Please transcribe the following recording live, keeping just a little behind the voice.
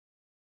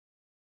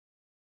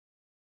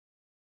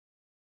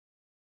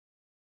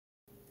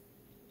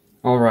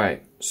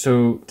Alright,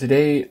 so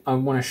today I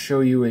want to show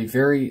you a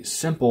very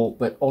simple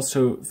but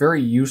also very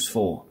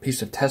useful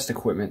piece of test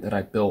equipment that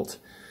I built.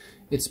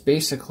 It's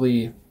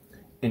basically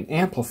an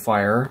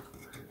amplifier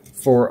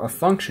for a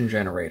function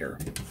generator.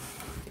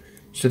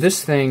 So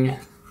this thing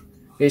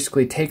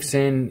basically takes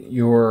in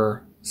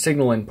your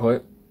signal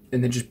input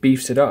and then just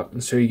beefs it up,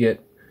 and so you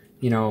get,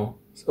 a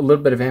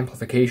little bit of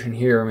amplification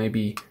here,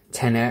 maybe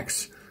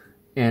 10x,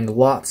 and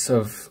lots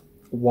of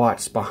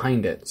watts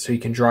behind it, so you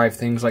can drive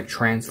things like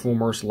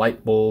transformers,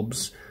 light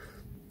bulbs,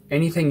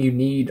 anything you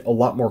need a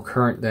lot more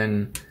current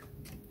than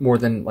more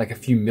than like a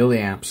few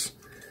milliamps.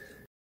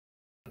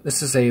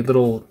 This is a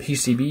little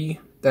PCB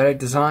that I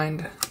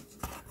designed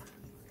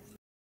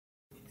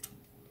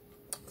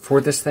for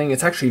this thing.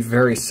 It's actually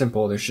very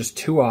simple. There's just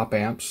 2 op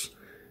amps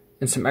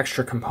and some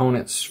extra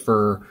components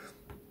for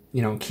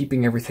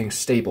keeping everything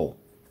stable.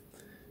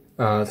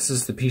 This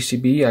is the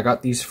PCB. I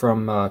got these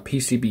from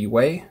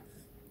PCBWay.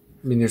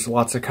 I mean, there's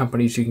lots of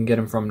companies you can get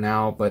them from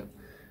now, but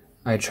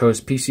I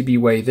chose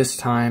PCBWay this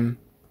time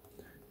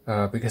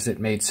because it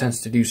made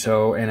sense to do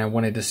so, and I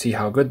wanted to see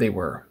how good they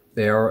were.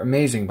 They are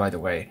amazing, by the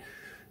way.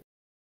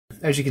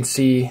 As you can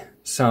see,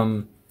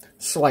 some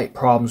slight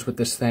problems with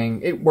this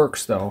thing. It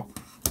works, though,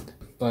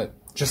 but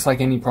just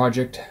like any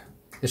project,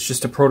 it's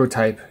just a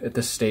prototype at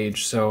this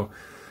stage. So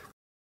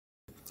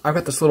I've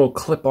got this little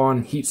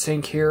clip-on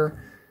heatsink here.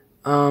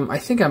 I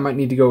think I might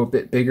need to go a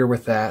bit bigger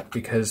with that,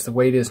 because the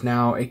way it is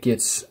now, it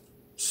gets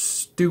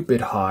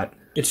stupid hot.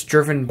 It's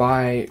driven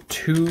by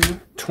 2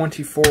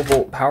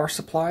 24-volt power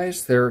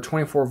supplies. They're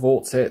 24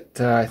 volts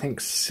at I think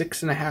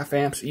 6.5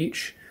 amps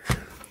each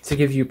to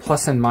give you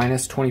plus and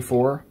minus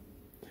 24.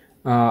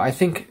 I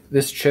think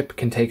this chip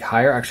can take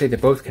higher. Actually, they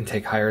both can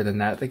take higher than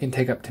that. They can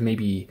take up to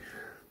maybe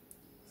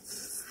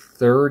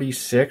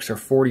 36 or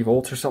 40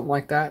 volts or something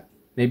like that,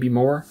 maybe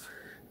more.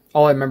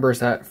 All I remember is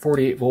that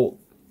 48 volt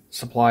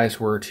supplies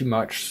were too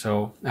much,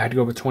 so I had to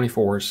go with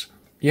 24s.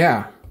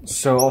 Yeah.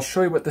 So I'll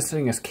show you what this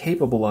thing is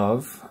capable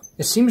of.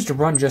 It seems to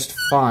run just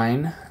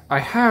fine. I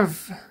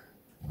have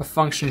a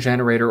function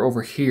generator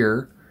over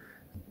here,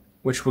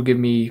 which will give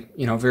me,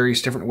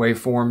 various different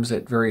waveforms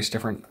at various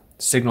different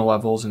signal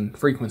levels and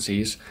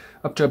frequencies,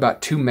 up to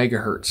about 2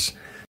 megahertz.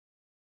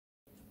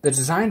 The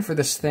design for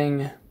this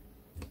thing,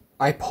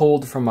 I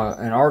pulled from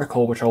an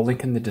article, which I'll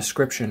link in the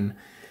description,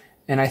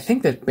 and I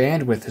think that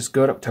bandwidth is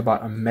good up to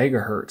about 1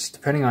 megahertz,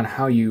 depending on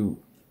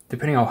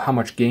how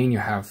much gain you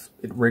have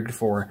it rigged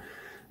for.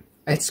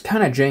 It's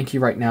kind of janky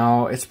right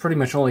now. It's pretty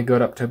much only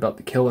good up to about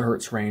the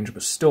kilohertz range,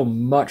 but still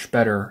much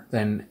better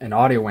than an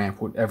audio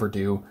amp would ever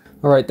do.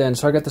 Alright then,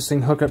 so I got this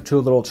thing hooked up to a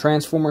little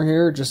transformer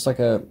here, just like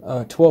a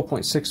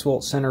 12.6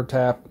 volt center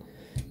tap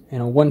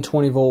and a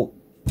 120 volt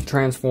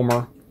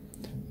transformer.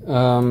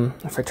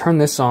 If I turn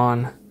this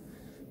on,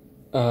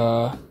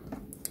 let's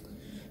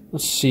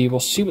see,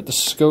 we'll see what the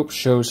scope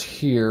shows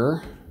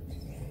here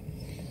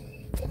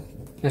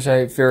as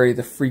I vary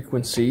the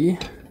frequency.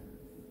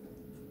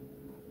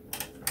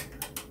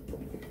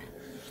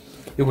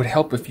 It would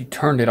help if you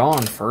turned it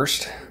on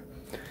first.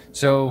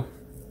 So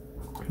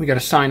we got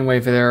a sine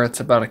wave there. It's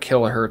about 1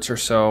 kilohertz or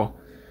so.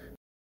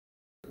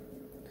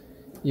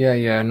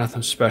 Yeah,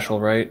 nothing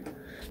special, right?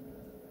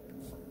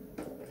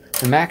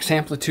 The max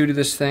amplitude of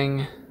this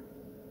thing,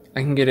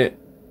 I can get it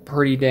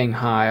pretty dang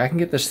high. I can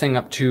get this thing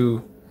up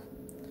to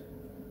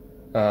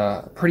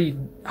pretty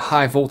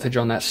high voltage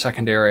on that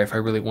secondary if I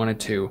really wanted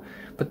to.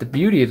 But the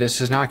beauty of this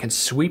is now I can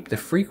sweep the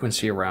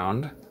frequency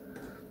around.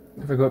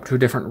 If I go up to a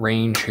different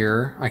range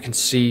here, I can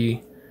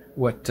see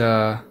what,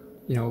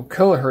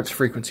 kilohertz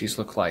frequencies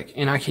look like.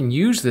 And I can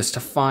use this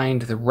to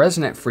find the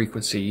resonant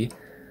frequency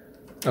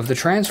of the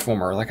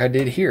transformer, like I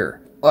did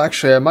here. Well,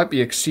 actually, I might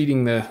be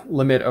exceeding the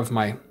limit of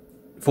my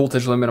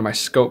voltage limit of my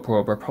scope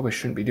probe. I probably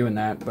shouldn't be doing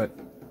that, but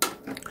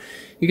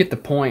you get the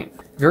point.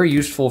 Very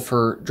useful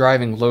for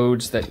driving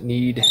loads that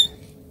need,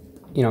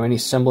 any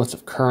semblance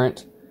of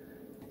current.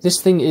 This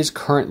thing is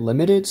current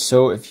limited,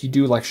 so if you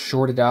do like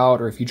short it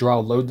out or if you draw a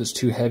load that's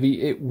too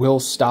heavy, it will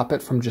stop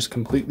it from just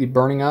completely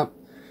burning up.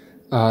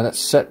 That's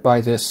set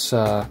by this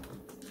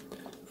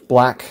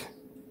black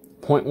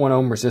 0.1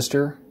 ohm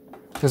resistor.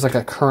 There's like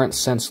a current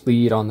sense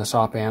lead on this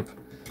op amp,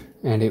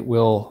 and it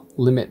will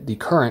limit the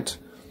current.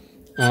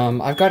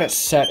 I've got it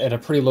set at a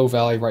pretty low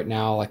value right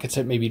now, like it's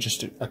at maybe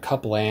just a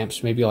couple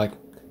amps, maybe like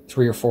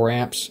 3 or 4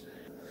 amps.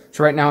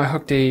 So right now I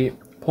hooked a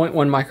 0.1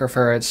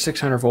 microfarad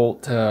 600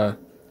 volt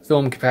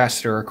film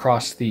capacitor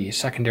across the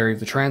secondary of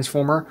the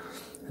transformer,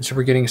 and so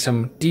we're getting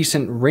some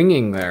decent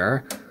ringing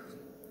there.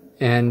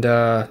 And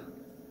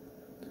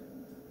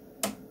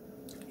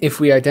if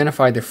we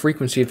identify the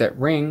frequency of that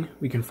ring,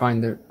 we can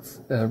find the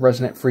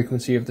resonant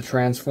frequency of the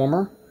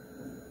transformer.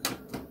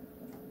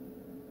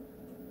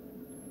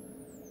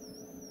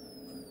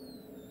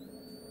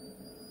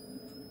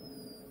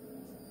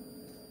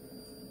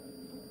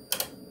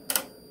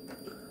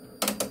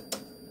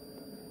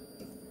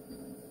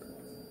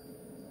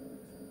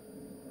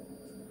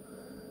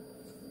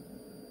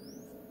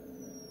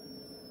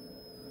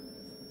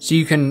 So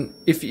you can,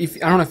 if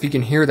I don't know if you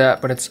can hear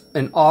that, but it's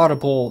an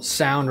audible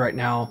sound right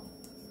now.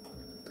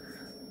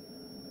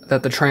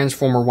 that the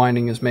transformer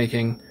winding is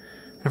making.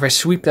 And if I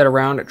sweep that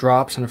around, it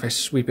drops, and if I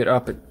sweep it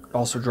up, it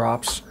also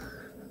drops.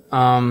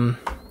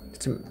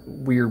 It's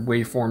weird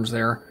waveforms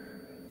there.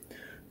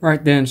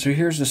 Right then, so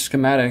here's the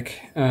schematic.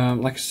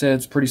 Like I said,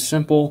 it's pretty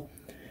simple.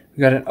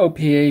 We got an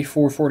OPA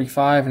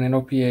 445 and an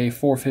OPA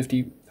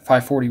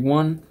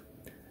 541.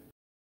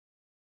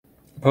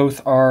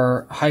 Both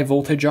are high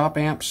voltage op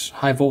amps.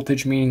 High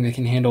voltage meaning they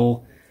can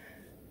handle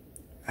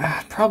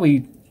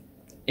probably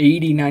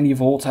 80, 90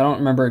 volts. I don't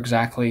remember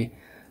exactly,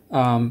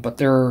 but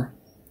they're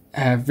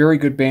have very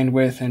good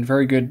bandwidth and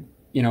very good,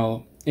 you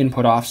know,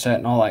 input offset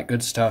and all that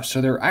good stuff. So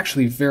they're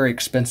actually very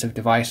expensive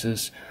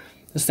devices.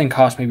 This thing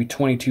cost maybe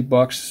 22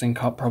 bucks. This thing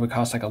probably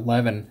costs like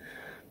 11.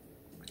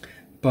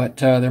 But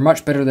they're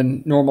much better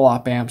than normal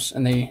op amps,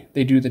 and they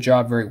do the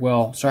job very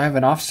well. So I have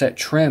an offset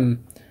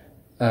trimmer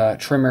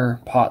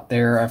pot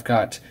there. I've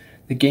got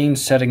the gain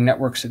setting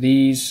networks of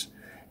these.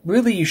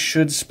 Really, you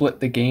should split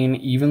the gain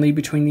evenly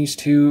between these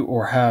two,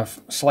 or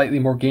have slightly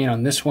more gain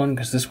on this one,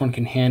 because this one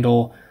can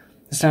handle,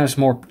 this one has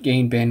more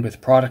gain bandwidth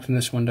product than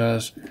this one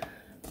does.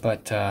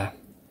 But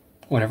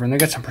whatever. And they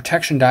got some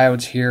protection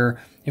diodes here.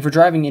 If you're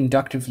driving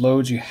inductive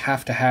loads, you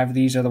have to have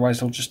these, otherwise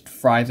they'll just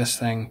fry this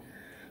thing.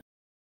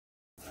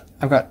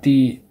 I've got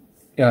the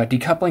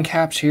decoupling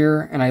caps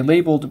here, and I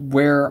labeled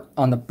where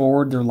on the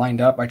board they're lined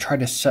up. I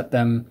tried to set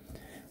them,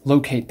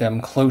 locate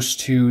them close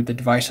to the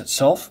device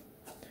itself.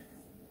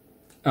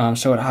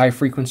 So at high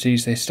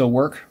frequencies they still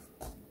work.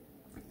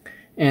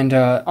 And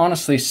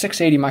honestly,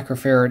 680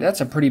 microfarad,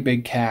 that's a pretty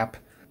big cap.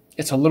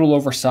 It's a little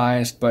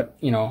oversized, but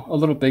you know, a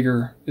little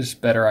bigger is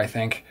better, I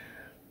think.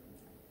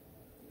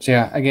 So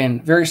yeah,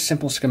 again, very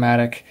simple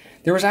schematic.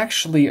 There was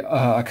actually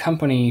a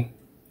company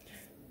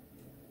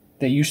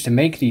that used to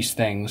make these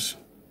things,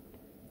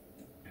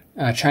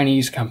 a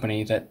Chinese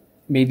company that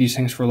made these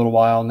things for a little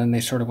while, and then they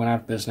sort of went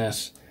out of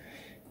business.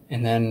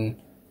 And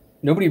then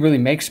nobody really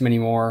makes them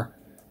anymore.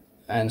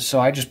 And so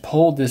I just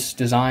pulled this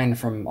design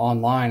from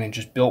online and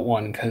just built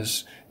one,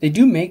 because they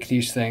do make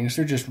these things.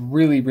 They're just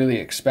really, really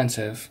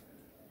expensive.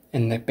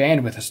 And the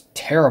bandwidth is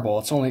terrible.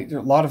 It's only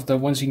a lot of the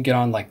ones you can get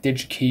on like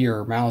DigiKey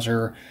or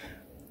Mouser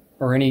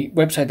or any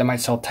website that might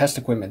sell test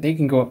equipment. They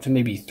can go up to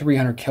maybe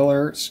 300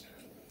 kilohertz.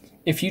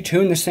 If you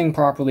tune this thing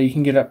properly, you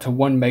can get up to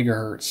 1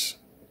 megahertz,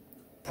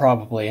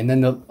 probably. And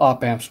then the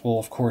op amps will,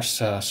 of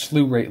course,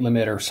 slew rate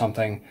limit or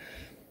something.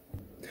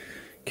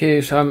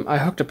 Okay, so I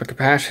hooked up a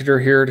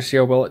capacitor here to see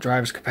how well it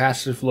drives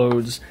capacitive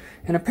loads.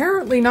 And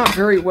apparently not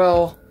very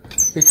well,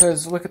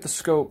 because look at the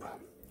scope.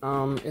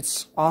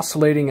 It's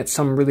oscillating at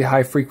some really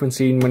high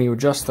frequency, and when you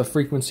adjust the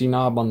frequency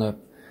knob on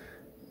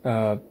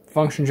the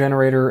function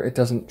generator, it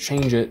doesn't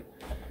change it.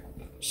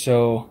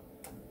 So,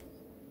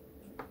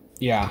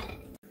 yeah.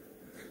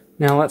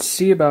 Now let's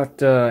see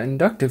about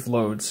inductive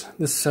loads.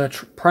 This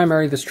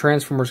this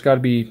transformer's got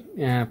to be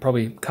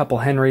probably a couple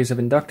henries of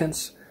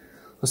inductance.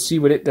 Let's see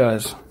what it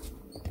does.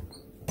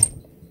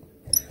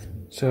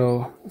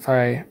 So if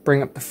I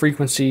bring up the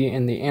frequency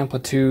and the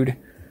amplitude,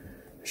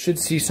 I should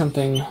see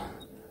something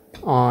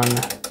on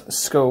the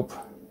scope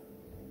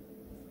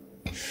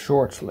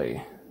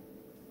shortly,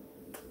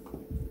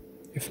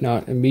 if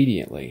not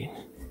immediately.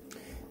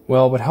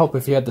 Well, it would help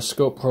if you had the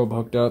scope probe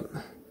hooked up.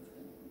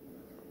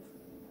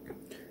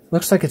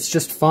 Looks like it's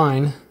just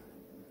fine.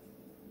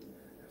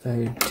 If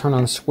I turn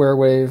on square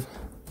wave,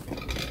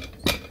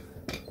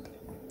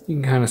 you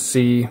can kind of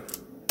see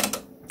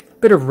a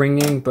bit of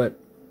ringing, but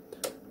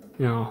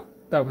you know,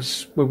 that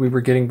was what we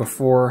were getting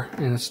before,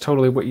 and it's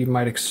totally what you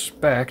might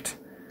expect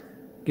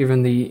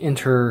given the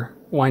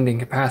interwinding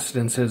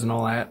capacitances and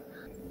all that.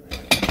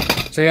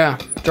 So yeah,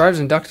 drives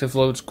inductive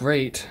loads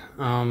great.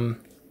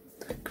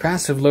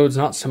 Capacitive loads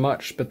not so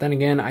much, but then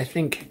again, I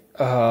think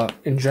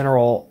in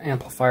general,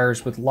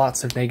 amplifiers with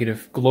lots of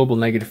global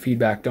negative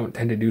feedback don't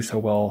tend to do so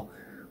well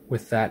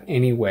with that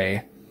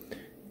anyway,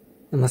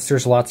 unless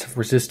there's lots of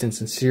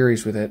resistance in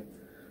series with it.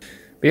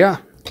 But yeah,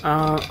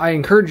 I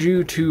encourage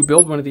you to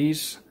build one of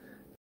these.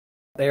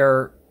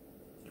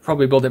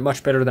 Probably build it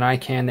much better than I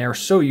can. They are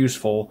so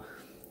useful.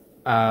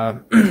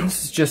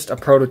 This is just a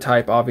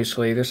prototype,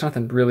 obviously. There's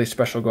nothing really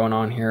special going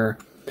on here.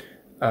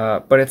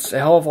 But it's a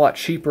hell of a lot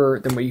cheaper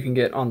than what you can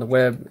get on the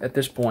web at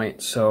this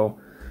point. So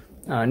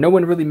no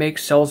one really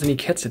sells any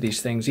kits of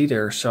these things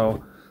either.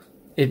 So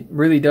it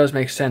really does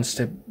make sense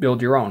to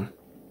build your own.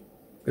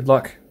 Good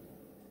luck.